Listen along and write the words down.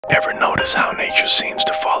Ever notice how nature seems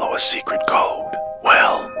to follow a secret code?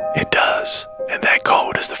 Well, it does, and that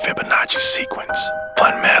code is the Fibonacci sequence.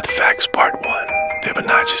 Fun Math Facts Part 1.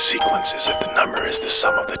 Fibonacci sequence is if the number is the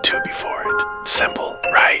sum of the two before it. Simple,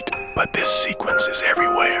 right? But this sequence is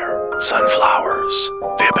everywhere. Sunflowers,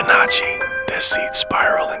 Fibonacci. Their seeds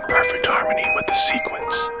spiral in perfect harmony with the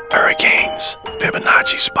sequence. Hurricanes,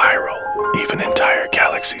 Fibonacci spiral. Even entire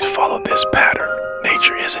galaxies follow this pattern.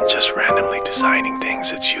 Nature isn't just randomly designing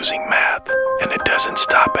things, it's using math. And it doesn't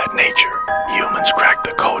stop at nature. Humans cracked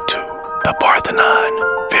the code too. The Parthenon,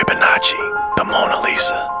 Fibonacci. The Mona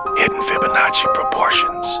Lisa, hidden Fibonacci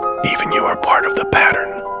proportions. Even you are part of the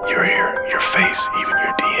pattern. Your ear, your face, even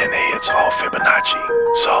your DNA, it's all Fibonacci.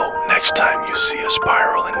 So, next time you see a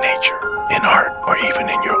spiral in nature, in art, or even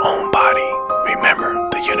in your own body, remember,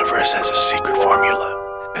 the universe has a secret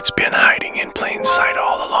formula. It's been hiding in plain sight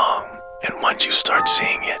all along. And once you start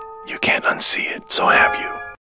seeing it, you can't unsee it, so have you.